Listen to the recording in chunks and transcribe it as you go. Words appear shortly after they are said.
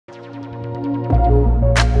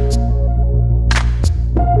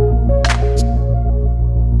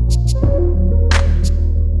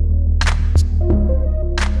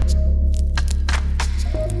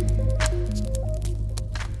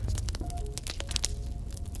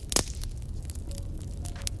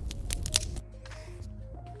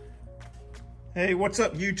Hey, what's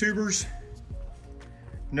up, YouTubers?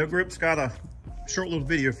 No Grip's got a short little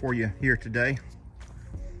video for you here today.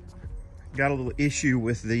 Got a little issue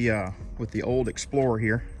with the old Explorer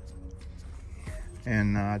here,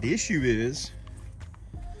 and the issue is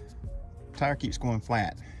tire keeps going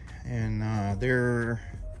flat, and there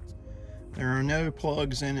are no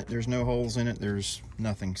plugs in it. There's no holes in it. There's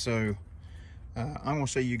nothing. So I'm going to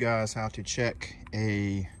show you guys how to check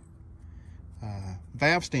a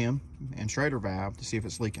valve stem and Schrader valve to see if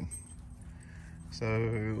it's leaking.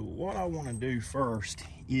 So what I want to do first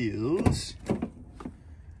is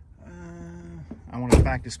I want to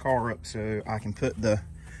back this car up so I can put the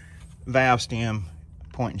valve stem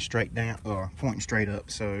pointing straight down or pointing straight up.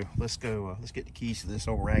 So let's go. Let's get the keys to this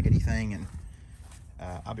old raggedy thing, and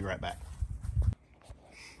I'll be right back.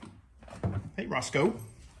 Hey, Roscoe.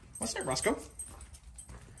 What's that, Roscoe?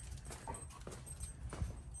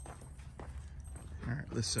 All right,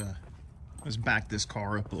 let's back this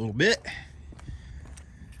car up a little bit.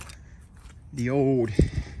 The old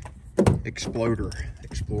Explorer,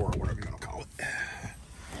 whatever you want to call it.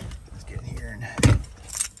 Let's get in here and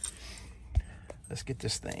let's get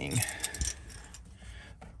this thing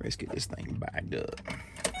backed up.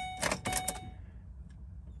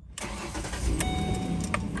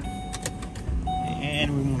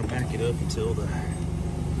 And we want to back it up until the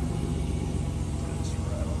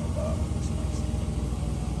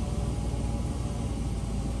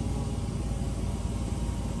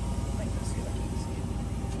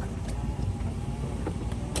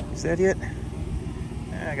Is that it?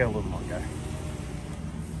 I got a little more to go.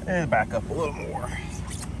 And back up a little more.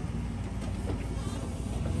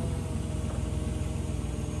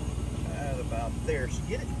 That's about there. So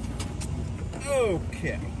get it.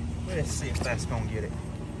 Okay. Let's see if that's gonna get it.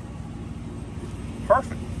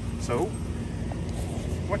 Perfect. So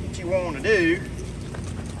what you want to do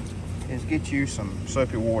is get you some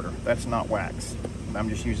soapy water. That's not wax. I'm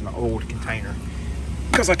just using an old container,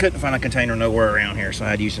 because I couldn't find a container nowhere around here, so I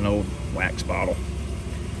had to use an old wax bottle.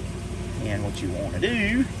 And what you want to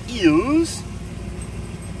do is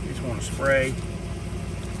you just want to spray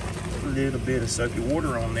a little bit of soapy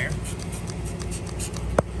water on there.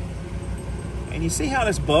 And you see how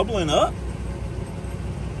that's bubbling up?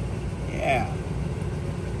 Yeah.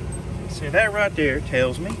 So that right there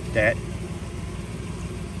tells me that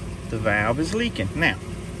the valve is leaking. Now,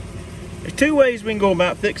 there's two ways we can go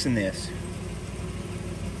about fixing this.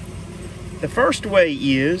 The first way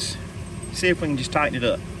is see if we can just tighten it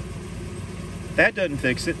up. If that doesn't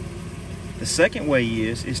fix it, the second way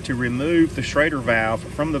is to remove the Schrader valve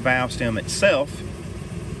from the valve stem itself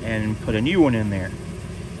and put a new one in there.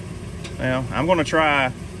 Well, I'm going to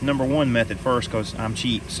try number one method first because I'm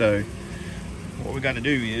cheap. So what we got to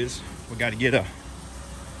do is we got to get a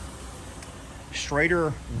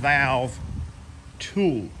Schrader valve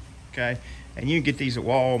tool, okay? And you can get these at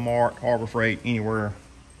Walmart, Harbor Freight, anywhere.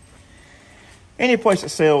 Any place that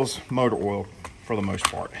sells motor oil for the most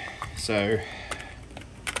part. So,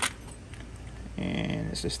 and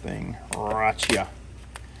it's this thing right here.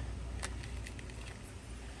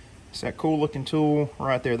 It's that cool looking tool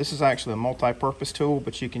right there. This is actually a multi-purpose tool,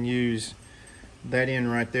 but you can use that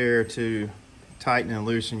end right there to tighten and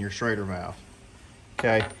loosen your Schrader valve.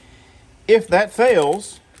 Okay. If that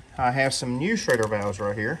fails, I have some new Schrader valves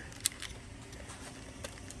right here.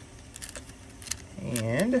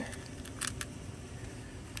 And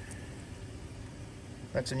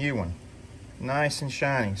that's a new one, nice and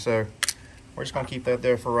shiny. So we're just going to keep that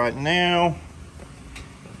there for right now,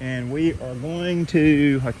 and we are going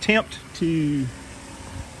to attempt to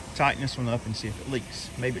tighten this one up and see if it leaks.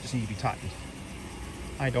 Maybe it just needs to be tightened.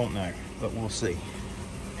 I don't know, but we'll see.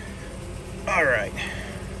 All right,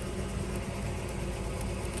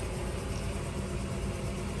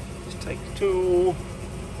 just take the tool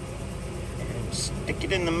and stick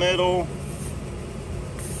it in the middle.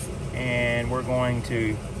 And we're going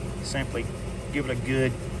to simply give it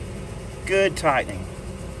a good tightening.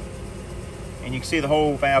 And you can see the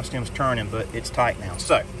whole valve stem's turning, but it's tight now.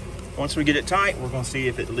 So once we get it tight, we're going to see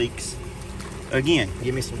if it leaks again.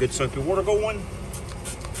 Give me some good soapy water going.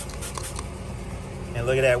 And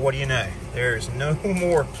look at that, what do you know? There's no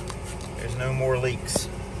more leaks,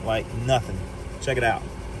 like nothing. Check it out.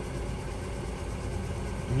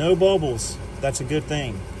 No bubbles. That's a good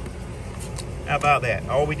thing. How about that?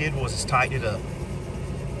 All we did was just tighten it up.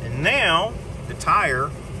 And now the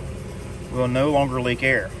tire will no longer leak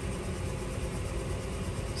air.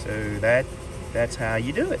 So that's how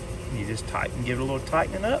you do it. You just give it a little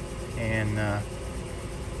tightening up, and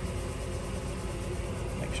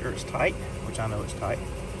make sure it's tight, which I know it's tight.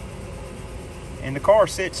 And the car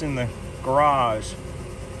sits in the garage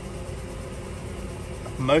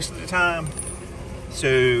most of the time.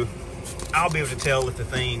 So I'll be able to tell if the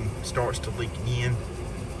thing starts to leak again.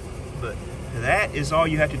 But that is all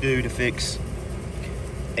you have to do to fix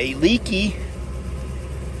a leaky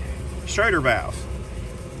Schroeder valve.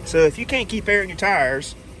 So if you can't keep air in your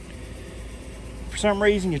tires, for some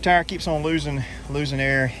reason your tire keeps on losing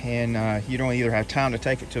air, and you don't either have time to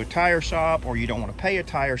take it to a tire shop, or you don't want to pay a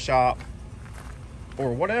tire shop,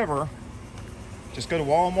 or whatever, just go to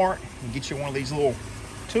Walmart and get you one of these little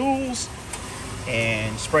tools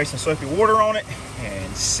and spray some soapy water on it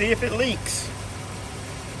and see if it leaks.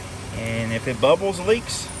 And if it bubbles,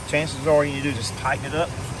 leaks, chances are you need to do is just tighten it up.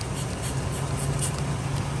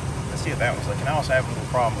 Let's see if that one's leaking. I also have a little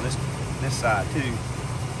problem with this side too.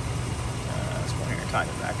 Let's go here and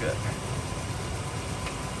tighten it back up.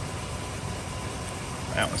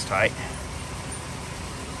 That one's tight.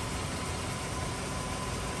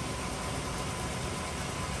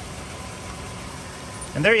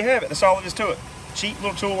 And there you have it. That's all it is to it. Cheap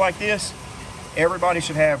little tool like this, everybody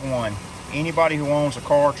should have one. Anybody who owns a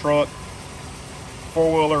car, truck,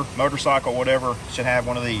 four-wheeler, motorcycle, whatever, should have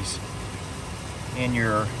one of these in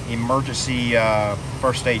your emergency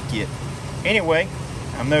first aid kit. Anyway,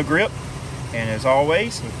 I'm No Grip, and as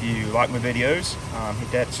always, if you like my videos,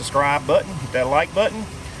 hit that subscribe button, hit that like button,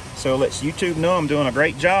 so it lets YouTube know I'm doing a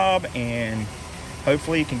great job, and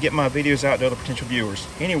hopefully you can get my videos out to other potential viewers.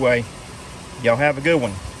 Anyway, y'all have a good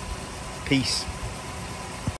one. Peace.